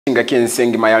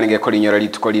Kisii mayalinge kolinyora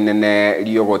lituko linene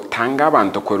lyogotanga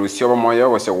abantu kwerusya bomoyo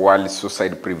gose World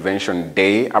Suicide Prevention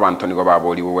Day abantu nigo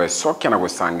baboliwe sokya na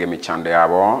gusanga emichando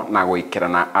yabo na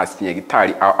goikerana asinye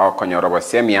gitari akonyora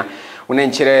bosemia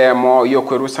unencheremo yo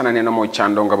kwerusana neno mu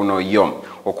chando ngabuno yo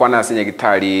okwana asinye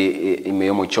gitari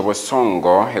imeyo mu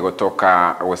chobosongo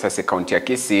hegotoka Wesase County ya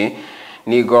Kisii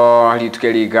nigo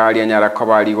litukeliga lyanyara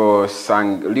koba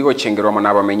ligo chengerwa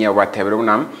n'abamenye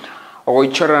bateberuna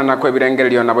ogoichorana na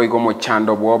kwebirengeryo nabo igo mu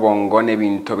chando bwobongo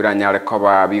nebintu biranyara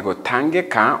koba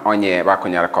bigotangeka onye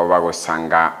bakonyara koba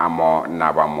bagosanga amo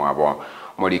nabamwabo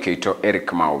muri keito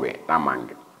Eric Maube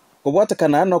amange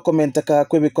kubwatakana no komentaka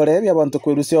kwebikore by'abantu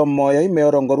kwirusya omoyo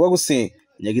imeorongorwa gusi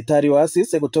nyagitari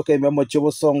wasise gutoka imemo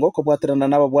cy'ubusongo kubwaterana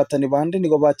n'ababwatani bandi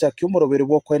nigo bacaka umurobiri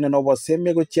bwo kwene no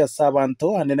bosemye gukiya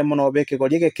sabantu anene muno beke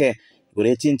goligeke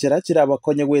gure cinchera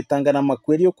kirabakonye gwetanga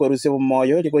n'amakweri yo kwerusya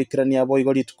omoyo ligo ikirania abo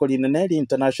igo litukolinene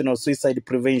International Suicide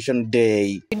Prevention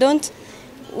Day. We don't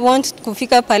want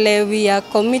kufika pale we are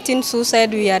committing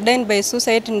suicide, we are dying by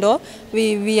suicide, no,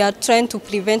 we are trying to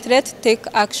prevent it, take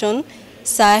action.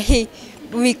 Sahi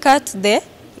we cut the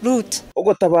root.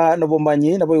 Ogotaba no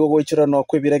bomanyi nabo igo goichirano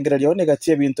kwebirengeryo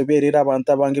negatie bintu berira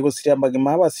abantu abange gusirya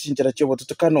magima basishinjira cyo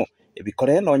botutukano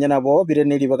ebikore no nyanabo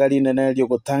bireneri bagalinene lyo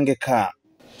gotangeka.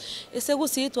 Ese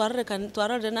gusi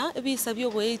twararena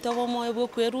ebisabyo goita bomoyo bwo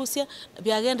kwerusya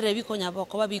byagendere bikonya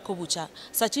boko babikobucha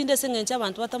sachinde sengencha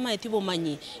abantu batamaiti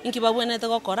bomanyi inkibabwenete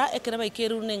gokora ekere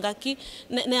baikeru ngaki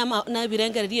na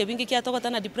birengererie bingi kyatogota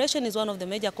na depression is one of the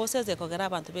major causes ekogera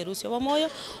abantu berusya bomoyo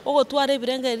ogotwara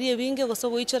birengererie bingi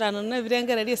gosogo ichirana na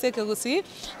birengererie seke gusi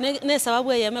ne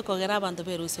sababu yeme kogera abantu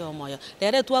berusya bomoyo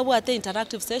lere twabwate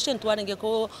interactive session twarenge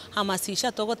ko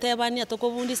hamasisha togotebania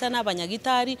tokobundisa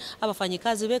n'abanyagitari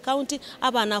abafanyikazi be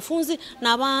abanafunzi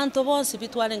n'abantu bonse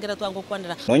bitwarengera twango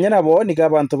kwandira nonye nabo niga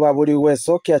abantu baburi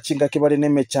weso kyachinga kibari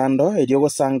nemechando elyo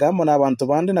gosanga mo n'abantu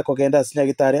bandi nakogenda asinya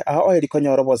gitare aho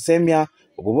erikonyoro bosemia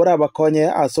ububura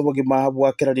bakonye asobogima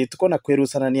bwakera lituko na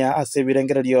kwerusanania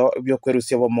asebirengeryo byo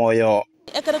kwerusya bomoyo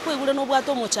ekere kwegure no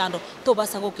bwato muchando to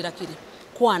basango kirakiri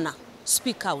kwana.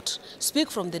 Speak out. Speak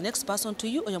from the next person to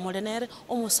you, oyomolenere,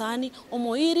 omusani,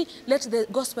 omoiri, let the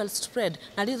gospel spread.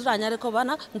 And we are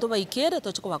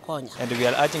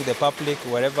urging the public,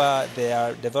 wherever they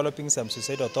are developing some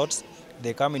suicidal thoughts,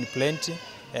 they come in plenty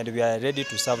and we are ready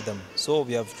to serve them. So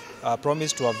we have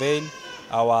promised to avail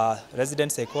our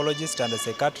resident psychologists and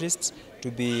psychiatrists to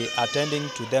be attending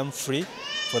to them free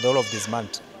for the whole of this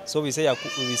month. So we say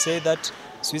that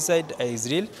suicide is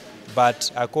real,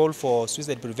 but a call for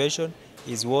suicide prevention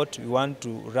is what we want to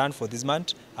run for this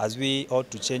month, as we ought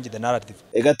to change the narrative.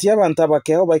 Egatia banta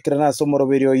bakeo baikirana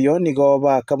somoroberio yo nigo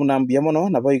bakabunambia mono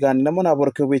naboigani namo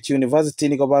naboroke wichi university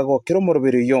nigo bago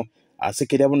kiromoroberio yo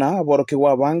asekiria buna aboroke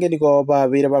wabange nigo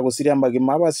babire bagusiria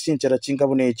magima basichinchera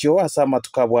chingabune echo asama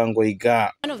tukabwango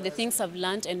iga. One of the things I've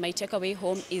learned and my takeaway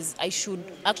home is I should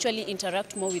actually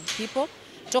interact more with people,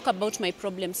 talk about my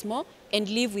problems more, and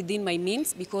live within my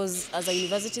means, because as a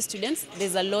university student,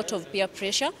 there's a lot of peer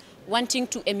pressure, wanting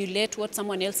to emulate what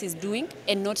someone else is doing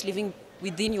and not living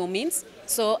within your means.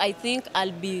 So I think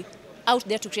I'll be out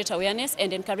there to create awareness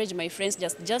and encourage my friends,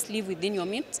 just live within your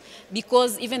means,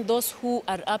 because even those who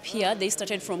are up here, they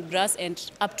started from grass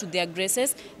and up to their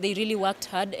graces. They really worked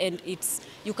hard, and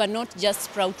you cannot just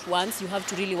sprout once, you have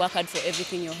to really work hard for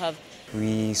everything you have.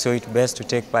 We saw it best to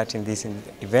take part in this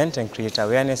event and create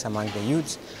awareness among the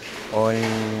youths on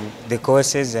the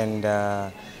causes and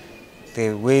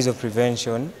the ways of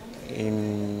prevention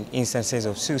in instances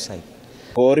of suicide.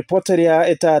 Ko reporter ya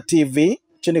ETA TV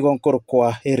chini gonkoro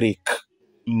kwa Eric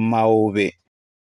Maube.